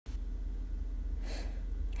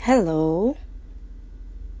Hello.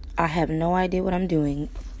 I have no idea what I'm doing.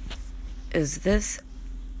 Is this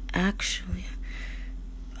actually...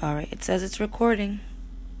 Alright, it says it's recording.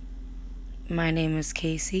 My name is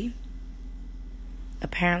Casey.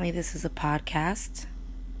 Apparently this is a podcast.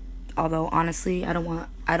 Although, honestly, I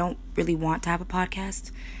don't really want to have a podcast.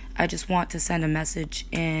 I just want to send a message,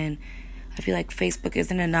 and I feel like Facebook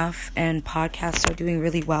isn't enough, and podcasts are doing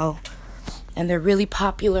really well. And they're really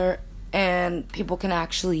popular, and people can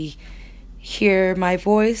actually hear my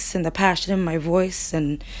voice and the passion in my voice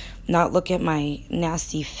and not look at my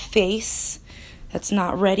nasty face that's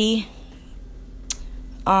not ready.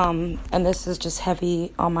 And this is just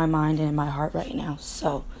heavy on my mind and in my heart right now.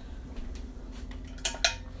 So,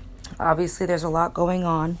 obviously there's a lot going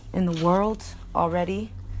on in the world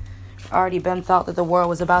already. Already been thought that the world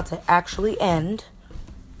was about to actually end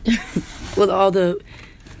with all the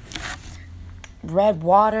red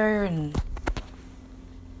water and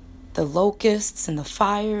the locusts and the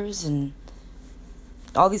fires and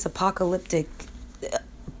all these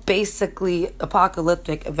basically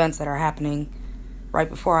apocalyptic events that are happening right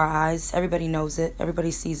before our eyes. Everybody knows it. Everybody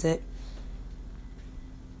sees it.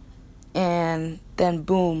 And then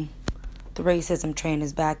boom, the racism train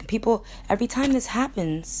is back. People, every time this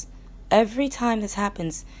happens,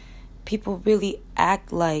 people really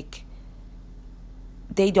act like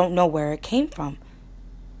they don't know where it came from.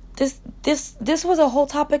 This was a whole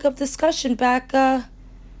topic of discussion back,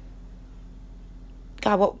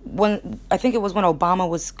 when I think it was when Obama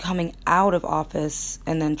was coming out of office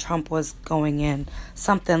and then Trump was going in,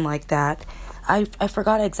 something like that. I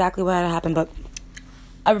forgot exactly what had happened, but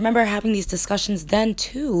I remember having these discussions then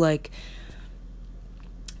too, like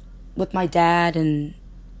with my dad and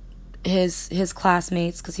his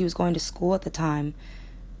classmates, because he was going to school at the time,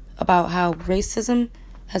 about how racism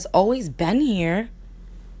has always been here.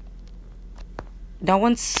 No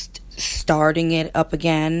one's starting it up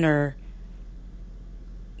again, or...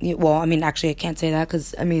 Well, I mean, actually, I can't say that,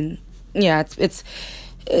 because, I mean, yeah, it's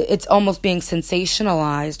almost being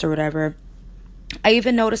sensationalized or whatever. I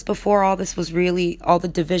even noticed before all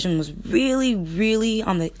the division was really, really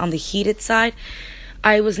on the heated side.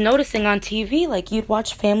 I was noticing on TV, like, you'd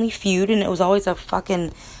watch Family Feud, and it was always a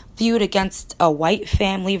fucking feud against a white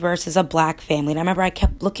family versus a black family. And I remember I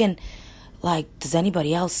kept looking, like, does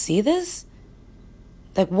anybody else see this?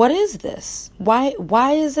 Like, what is this? Why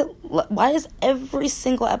is every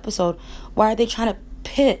single episode, why are they trying to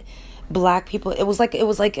pit black people? It was like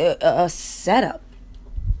a setup,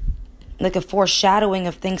 like a foreshadowing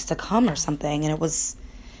of things to come or something. And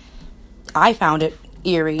I found it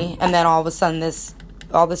eerie. And then all of a sudden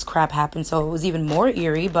all this crap happened, so it was even more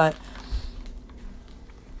eerie. But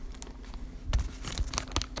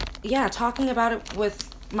yeah, talking about it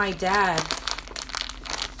with my dad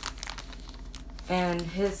and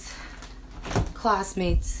his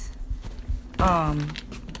classmates, and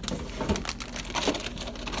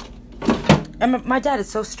my dad is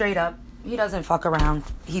so straight up. He doesn't fuck around.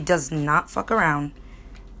 He does not fuck around,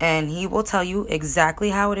 and he will tell you exactly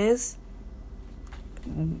how it is.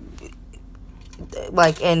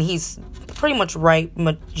 Like, and he's pretty much right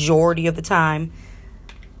majority of the time.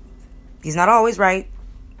 He's not always right.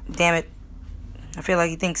 Damn it. I feel like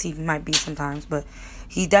he thinks he might be sometimes, but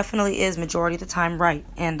he definitely is majority of the time right.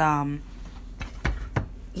 And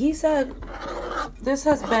he said this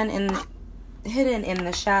has been hidden in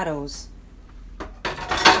the shadows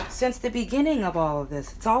since the beginning of all of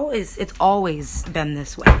this. It's always been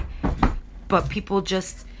this way. But people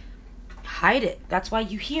just hide it. That's why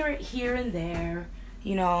you hear it here and there.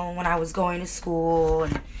 You know, when I was going to school,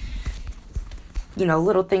 and you know,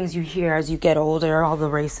 little things you hear as you get older, all the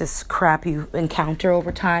racist crap you encounter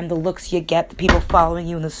over time, the looks you get, the people following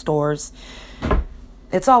you in the stores.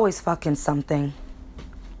 It's always fucking something.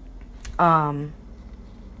 I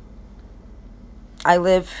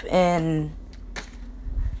live in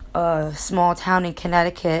a small town in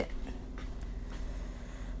Connecticut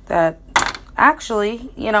that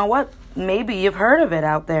actually, you know what? Maybe you've heard of it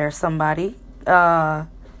out there, somebody.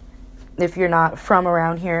 If you're not from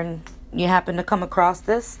around here and you happen to come across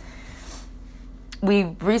this. We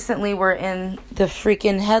recently were in the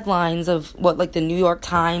freaking headlines of the New York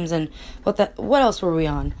Times, and what else were we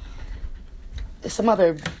on? Some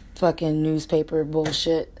other fucking newspaper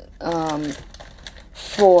bullshit,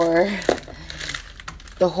 for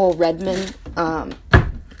the whole Redmond,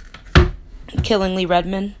 Killingly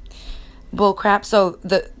Redmond bullcrap. So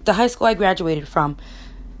the high school I graduated from,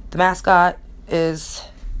 the mascot is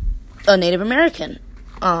a Native American.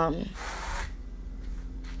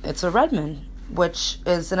 It's a Redmond, which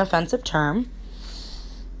is an offensive term.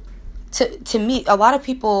 To me, a lot of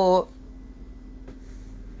people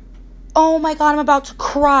Oh my God, I'm about to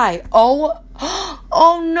cry. Oh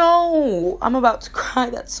no, I'm about to cry.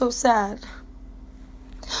 That's so sad.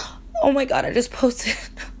 Oh my God, I just posted.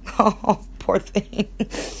 Oh, poor thing.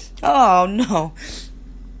 Oh no.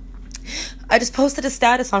 I just posted a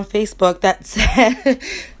status on Facebook that said,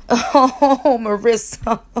 oh,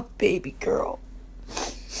 Marissa, baby girl.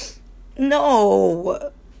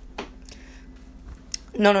 No.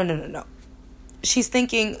 No. She's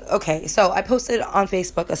thinking, okay, so I posted on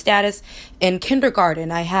Facebook a status in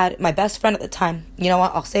kindergarten. I had my best friend at the time. You know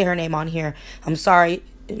what? I'll say her name on here. I'm sorry.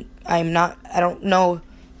 I don't know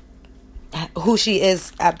who she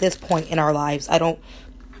is at this point in our lives. I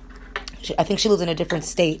think she lives in a different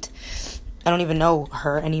state. I don't even know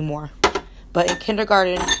her anymore. But in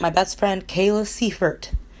kindergarten, my best friend, Kayla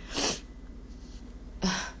Seifert.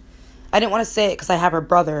 I didn't want to say it because I have her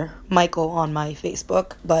brother, Michael, on my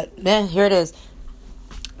Facebook. But, here it is.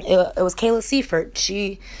 It was Kayla Seifert.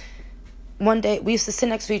 One day, we used to sit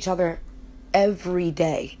next to each other every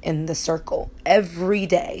day in the circle. Every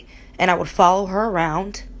day. And I would follow her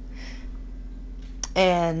around.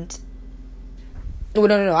 And... No,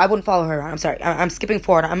 I wouldn't follow her around. I'm sorry. I'm skipping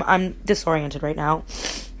forward. I'm disoriented right now.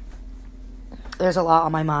 There's a lot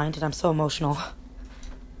on my mind, and I'm so emotional.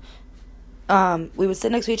 We would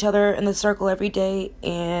sit next to each other in the circle every day,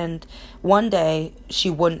 and one day she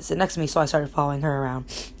wouldn't sit next to me, so I started following her around.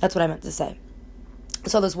 That's what I meant to say.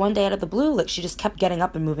 So this one day out of the blue, like, she just kept getting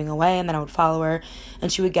up and moving away, and then I would follow her,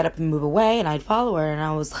 and she would get up and move away, and I'd follow her, and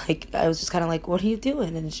I was just kind of like, what are you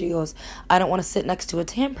doing? And she goes, I don't want to sit next to a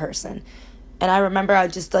tan person. And I remember I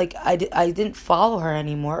just, like, I didn't follow her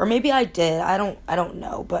anymore, or maybe I did, I don't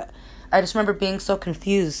know, but I just remember being so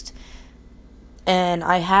confused, and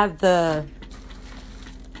I had the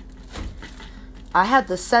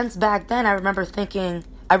sense back then. I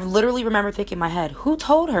literally remember thinking in my head, who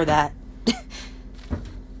told her that?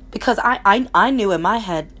 Because I knew in my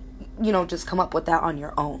head, just come up with that on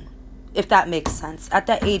your own, if that makes sense. At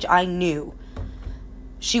that age, I knew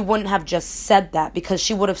she wouldn't have just said that, because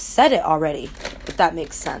she would have said it already, if that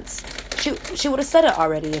makes sense. She would have said it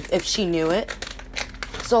already if she knew it.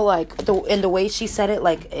 So, like, in the way she said it,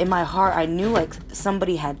 like, in my heart, I knew, like,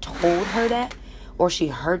 somebody had told her that, or she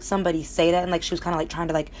heard somebody say that, and, like, she was kind of, like, trying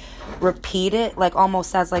to, like, repeat it, like,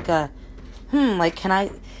 almost as, like, a, like, can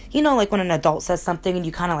I, like, when an adult says something, and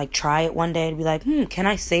you kind of, like, try it one day, and be like, can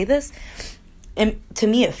I say this? And to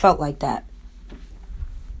me, it felt like that.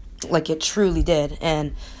 Like, it truly did.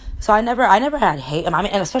 And so I never had hate. I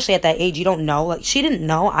mean, and especially at that age, you don't know. Like, she didn't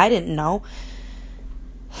know. I didn't know.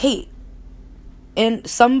 Hate in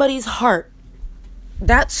somebody's heart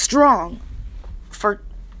that strong for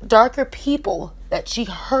darker people, that she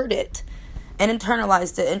heard it and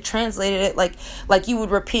internalized it and translated it like you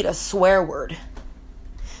would repeat a swear word.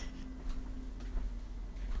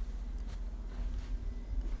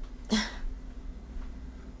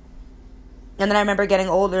 And then I remember getting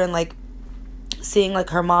older and, like, seeing, like,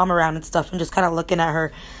 her mom around and stuff, and just kind of looking at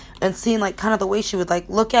her and seeing, like, kind of the way she would, like,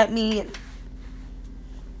 look at me,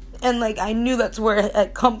 and like, I knew that's where it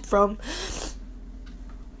had come from.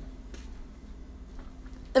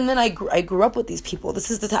 And then I grew up with these people.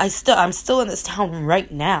 This is I'm still in this town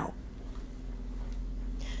right now.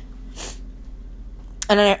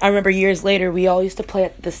 And I remember years later, we all used to play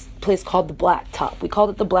at this place called the Blacktop. We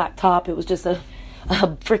called it the Blacktop. It was just a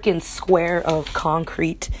freaking square of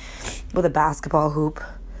concrete with a basketball hoop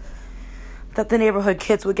that the neighborhood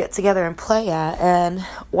kids would get together and play at. And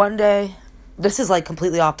one day, this is, like,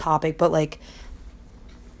 completely off topic, but, like,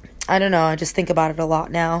 I don't know, I just think about it a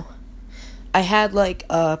lot now. I had, like,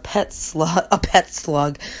 a pet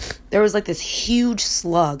slug. There was, like, this huge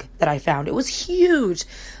slug that I found. It was huge.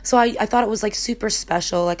 So I thought it was, like, super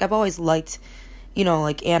special. Like, I've always liked,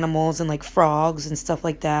 like, animals and, like, frogs and stuff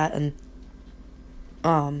like that. And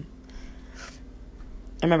I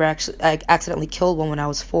remember I accidentally killed one when I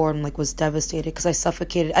was 4 and, like, was devastated because I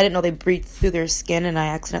suffocated. I didn't know they breathe through their skin, and I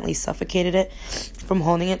accidentally suffocated it from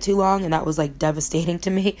holding it too long, and that was, like, devastating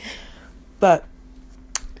to me. But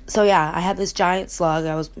so yeah, I had this giant slug.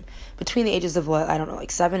 I was between the ages of, I don't know,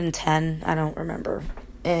 like 7 and 10. I don't remember.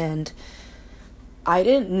 And I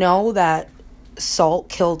didn't know that salt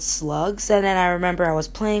killed slugs. And then I remember I was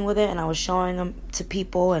playing with it, and I was showing them to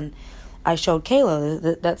people, and I showed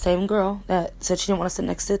Kayla, that same girl that said she didn't want to sit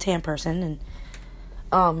next to a tan person. And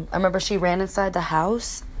I remember she ran inside the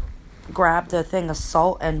house, grabbed a thing of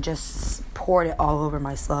salt, and just poured it all over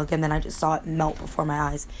my slug. And then I just saw it melt before my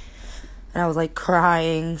eyes. And I was, like,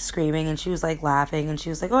 crying, screaming, and she was, like, laughing. And she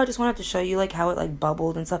was like, oh, I just wanted to show you, like, how it, like,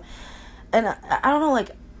 bubbled and stuff. And I don't know,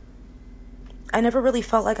 like, I never really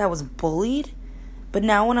felt like I was bullied. But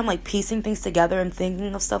now when I'm, like, piecing things together and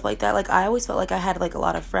thinking of stuff like that, like, I always felt like I had, like, a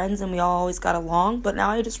lot of friends and we all always got along. But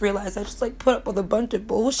now I just realized I just, like, put up with a bunch of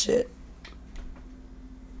bullshit.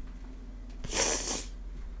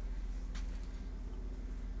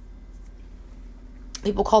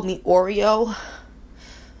 People called me Oreo.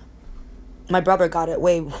 My brother got it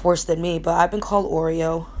way worse than me, but I've been called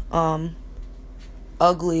Oreo.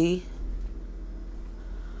 Ugly.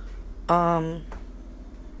 That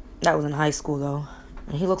was in high school, though.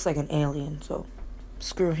 And he looks like an alien, so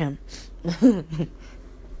screw him.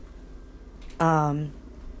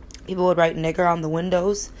 People would write nigger on the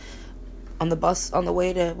windows on the bus on the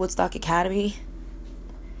way to Woodstock Academy.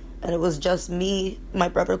 And it was just me, my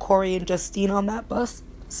brother Corey, and Justine on that bus.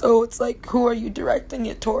 So it's like, who are you directing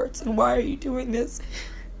it towards? And why are you doing this?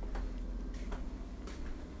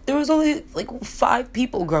 There was only, like, 5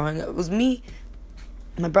 people growing up. It was me,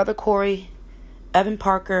 my brother Corey, Evan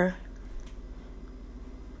Parker,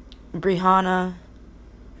 Brianna.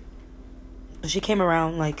 She came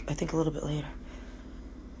around, like, I think a little bit later.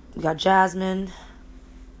 We got Jasmine,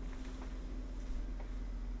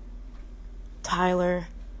 Tyler.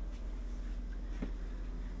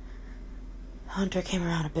 Hunter came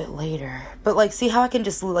around a bit later. But, like, see how I can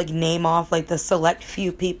just, like, name off, like, the select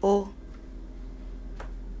few people?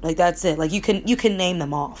 Like, that's it. Like, you can name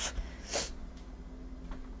them off.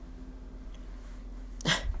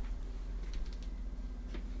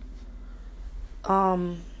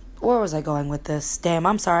 Where was I going with this? Damn,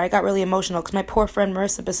 I'm sorry. I got really emotional because my poor friend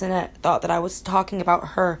Marissa Bissonette thought that I was talking about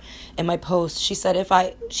her in my post. She said,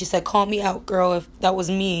 call me out, girl, if that was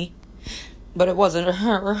me. But it wasn't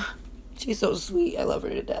her. She's so sweet. I love her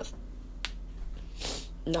to death.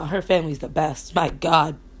 No, her family's the best. My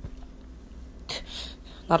God.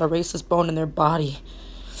 Not a racist bone in their body.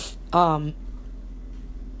 Or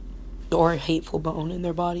a hateful bone in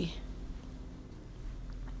their body.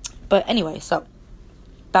 But anyway, so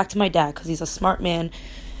back to my dad, because he's a smart man.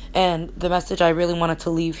 And the message I really wanted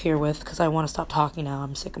to leave here with, because I want to stop talking now.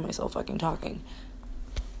 I'm sick of myself fucking talking.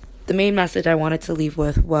 The main message I wanted to leave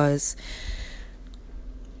with was,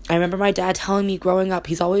 I remember my dad telling me growing up,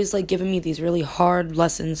 he's always, like, giving me these really hard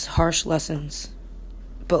lessons, harsh lessons,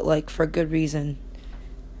 but, like, for good reason.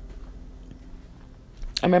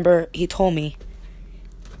 I remember he told me,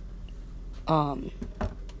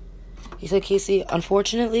 he said, Casey,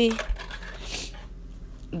 unfortunately,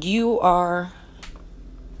 you are,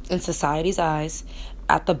 in society's eyes,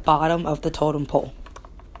 at the bottom of the totem pole.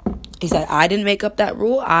 He said, I didn't make up that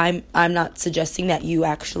rule. I'm not suggesting that you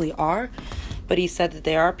actually are. But he said that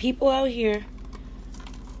there are people out here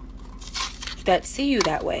that see you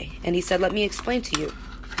that way. And he said, let me explain to you.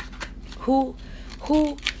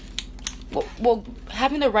 Well,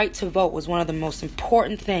 having the right to vote was one of the most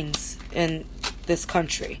important things in this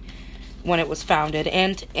country when it was founded,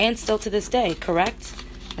 and still to this day, correct?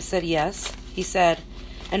 I said, yes. He said,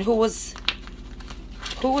 and who was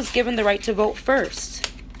given the right to vote first?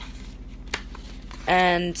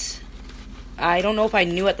 And I don't know if I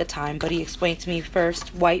knew at the time, but he explained to me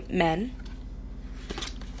first, white men.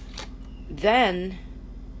 Then,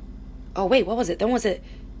 oh wait, what was it? Then was it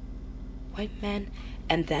white men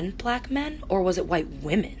and then black men? Or was it white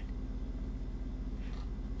women?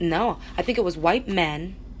 No, I think it was white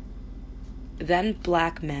men, then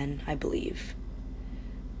black men, I believe.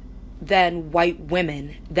 Then white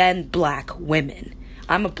women, then black women.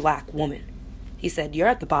 I'm a black woman. He said, you're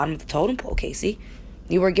at the bottom of the totem pole, Casey.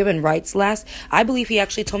 You were given rights last. I believe he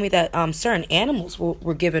actually told me that certain animals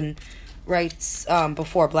were given rights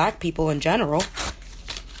before black people in general.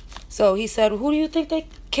 So he said, who do you think they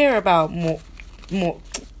care about more? Do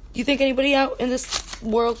you think anybody out in this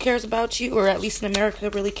world cares about you? Or at least in America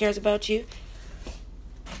really cares about you?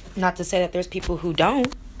 Not to say that there's people who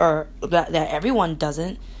don't, or that everyone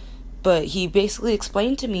doesn't. But he basically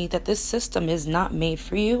explained to me that this system is not made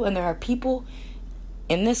for you. And there are people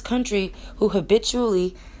in this country who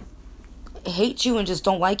habitually hate you and just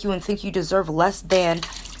don't like you and think you deserve less than,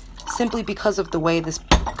 simply because of the way this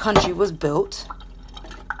country was built.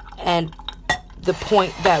 And the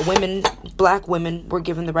point that black women were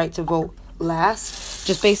given the right to vote last,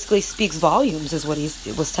 just basically speaks volumes, is what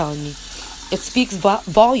he was telling me. It speaks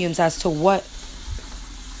volumes as to what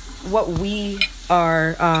we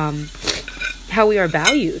are, how we are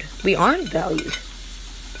valued. We aren't valued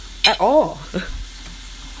at all.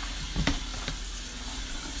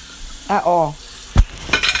 At all.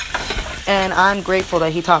 And I'm grateful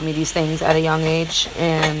that he taught me these things at a young age,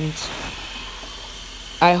 and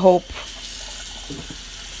I hope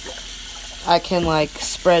I can like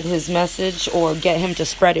spread his message or get him to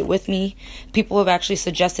spread it with me. People have actually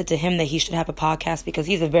suggested to him that he should have a podcast because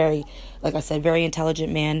he's a very, like I said, very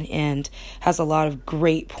intelligent man and has a lot of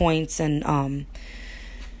great points, and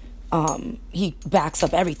he backs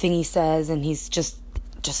up everything he says, and he's just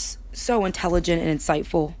so intelligent and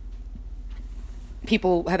insightful.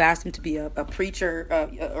 People have asked him to be a preacher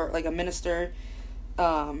or like a minister,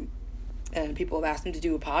 and people have asked him to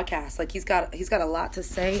do a podcast. Like he's got a lot to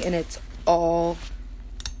say, and it's all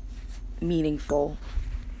meaningful.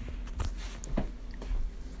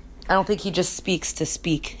 I don't think he just speaks to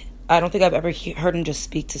speak. I don't think I've ever heard him just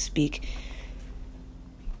speak to speak.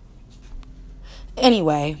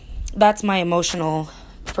 Anyway, that's my emotional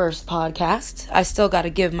first podcast. I still got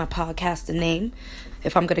to give my podcast a name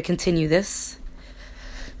if I'm going to continue this.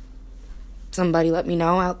 Somebody let me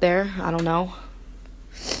know out there. I don't know.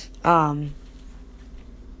 And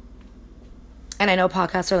I know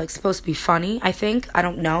podcasts are like supposed to be funny, I think. I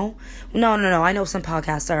don't know. No. I know some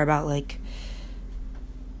podcasts are about like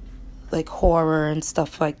horror and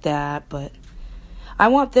stuff like that, but I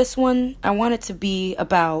want this one, I want it to be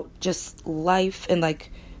about just life and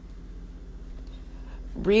like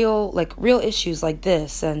real issues like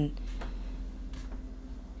this, and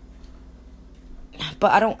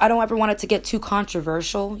but I don't ever want it to get too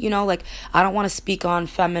controversial, you know, like I don't want to speak on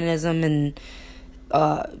feminism and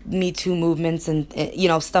Me Too movements and, you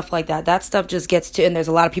know, stuff like that. That stuff just gets to, and there's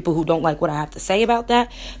a lot of people who don't like what I have to say about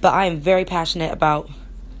that, but I am very passionate about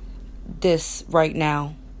this right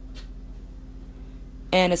now.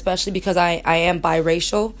 And especially because I am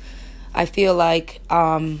biracial, I feel like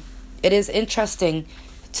it is interesting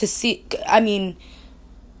to see. I mean,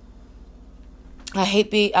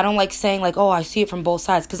 I don't like saying like, oh, I see it from both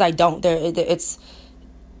sides, because I don't. It's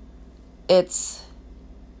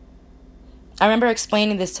I remember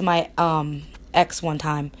explaining this to my ex one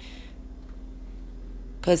time,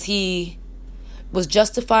 because he was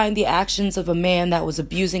justifying the actions of a man that was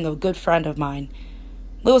abusing a good friend of mine.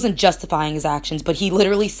 It wasn't justifying his actions, but he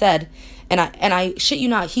literally said, and I shit you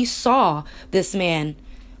not, he saw this man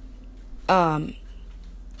going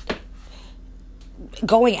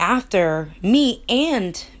after me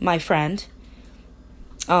and my friend.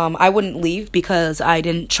 I wouldn't leave because I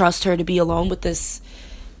didn't trust her to be alone with this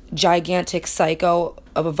gigantic psycho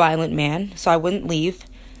of a violent man, so I wouldn't leave.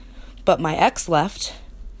 But my ex left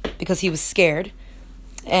because he was scared.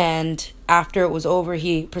 And after it was over,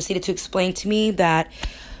 he proceeded to explain to me that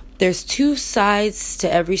there's two sides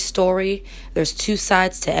to every story. There's two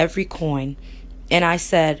sides to every coin. And I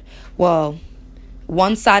said, well,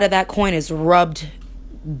 one side of that coin is rubbed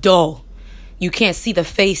dull. You can't see the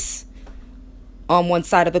face on one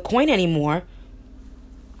side of the coin anymore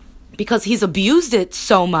because he's abused it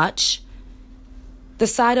so much. The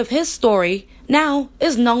side of his story now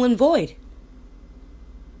is null and void.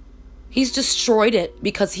 He's destroyed it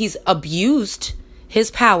because he's abused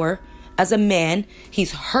his power as a man.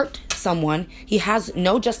 He's hurt someone. He has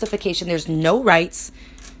no justification. There's no rights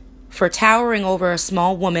for towering over a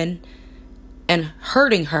small woman and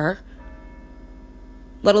hurting her,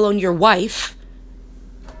 let alone your wife.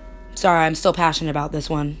 Sorry, I'm still passionate about this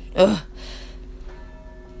one. Ugh.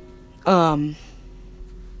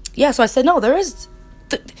 Yeah, so I said, no, there is.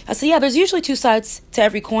 I said, yeah, there's usually two sides to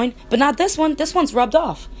every coin, but not this one. This one's rubbed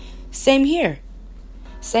off. Same here.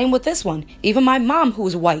 Same with this one. Even my mom,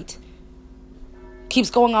 who's white, keeps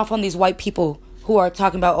going off on these white people who are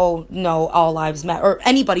talking about, oh, no, all lives matter. Or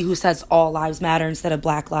anybody who says all lives matter instead of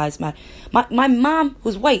black lives matter. My mom,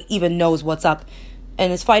 who's white, even knows what's up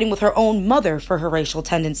and is fighting with her own mother for her racial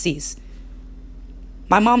tendencies.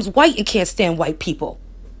 My mom's white and can't stand white people.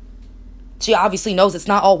 She obviously knows it's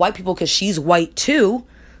not all white people because she's white too.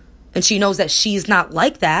 And she knows that she's not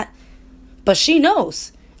like that. But she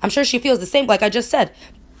knows. I'm sure she feels the same. Like I just said,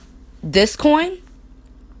 this coin,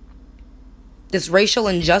 this racial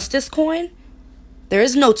injustice coin, there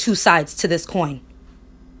is no two sides to this coin.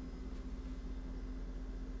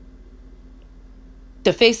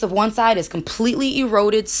 The face of one side is completely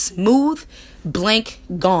eroded, smooth, blank,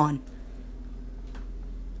 gone.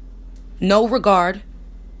 No regard.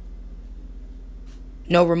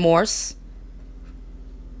 No remorse.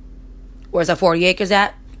 Where's that 40 acres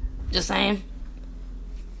at? Just saying.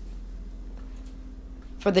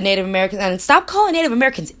 For the Native Americans. And stop calling Native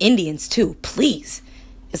Americans Indians too, please.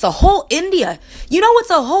 It's a whole India. You know what's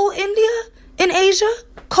a whole India in Asia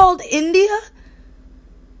called India?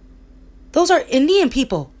 Those are Indian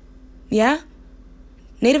people. Yeah?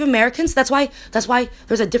 Native Americans, that's why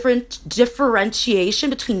there's a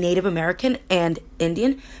differentiation between Native American and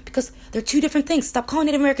Indian, because they're two different things. Stop calling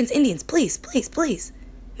Native Americans Indians, please, please, please.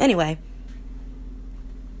 Anyway.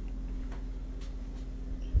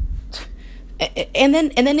 And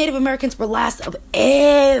then Native Americans were last of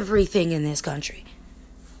everything in this country.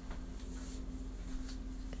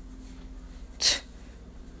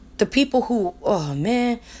 The people who, oh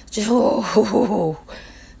man, just,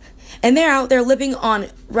 and they're out there living on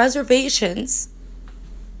reservations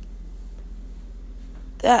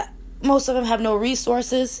that most of them have no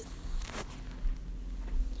resources.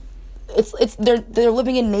 They're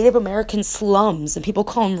living in Native American slums, and people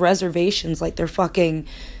call them reservations like they're fucking,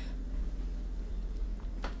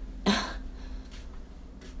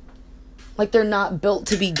 like they're not built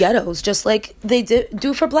to be ghettos, just like they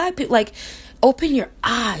do for black people. Like, open your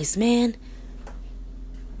eyes, man.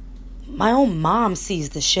 My own mom sees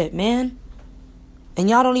the shit, man. And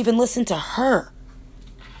y'all don't even listen to her.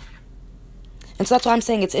 And so that's why I'm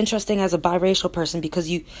saying it's interesting as a biracial person, because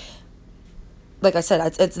you, like I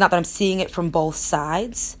said, it's not that I'm seeing it from both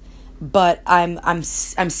sides, but I'm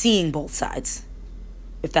seeing both sides,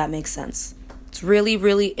 if that makes sense. It's really,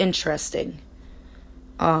 really interesting.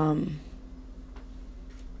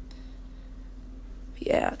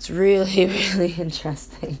 Yeah, it's really, really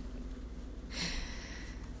interesting.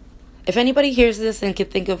 If anybody hears this and could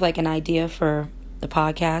think of like an idea for the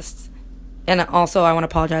podcast, and also I want to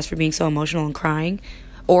apologize for being so emotional and crying,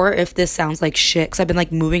 or if this sounds like shit, because I've been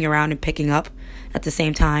like moving around and picking up at the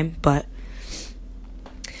same time, but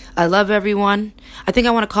I love everyone. I think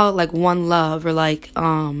I want to call it like one love, or like,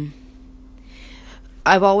 I've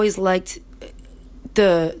always liked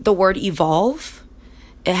the word evolve.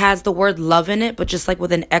 It has the word love in it, but just like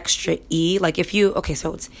with an extra E. Like if you, okay,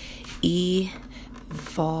 so it's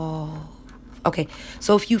evolve. Okay,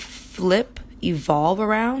 so if you flip evolve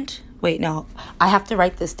around, wait, no, I have to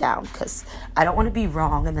write this down because I don't want to be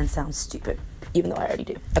wrong and then sound stupid, even though I already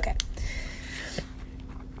do. Okay.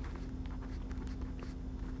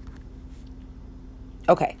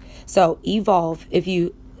 Okay, so evolve, if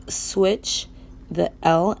you switch the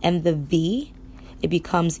L and the V, it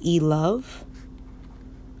becomes E-love.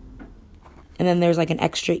 And then there's like an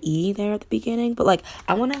extra E there at the beginning. But like,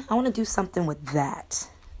 I wanna do something with that.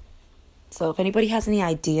 So if anybody has any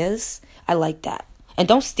ideas, I like that. And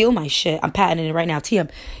don't steal my shit. I'm patenting it right now.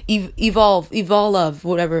 TM. Evolve,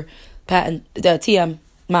 whatever. Patent. TM.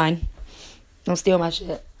 Mine. Don't steal my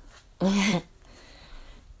shit.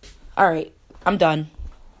 Alright. I'm done.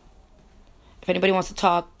 If anybody wants to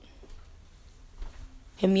talk,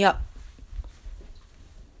 hit me up.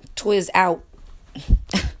 Twiz out.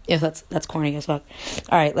 Yeah, that's corny as fuck.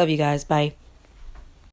 All right, love you guys. Bye.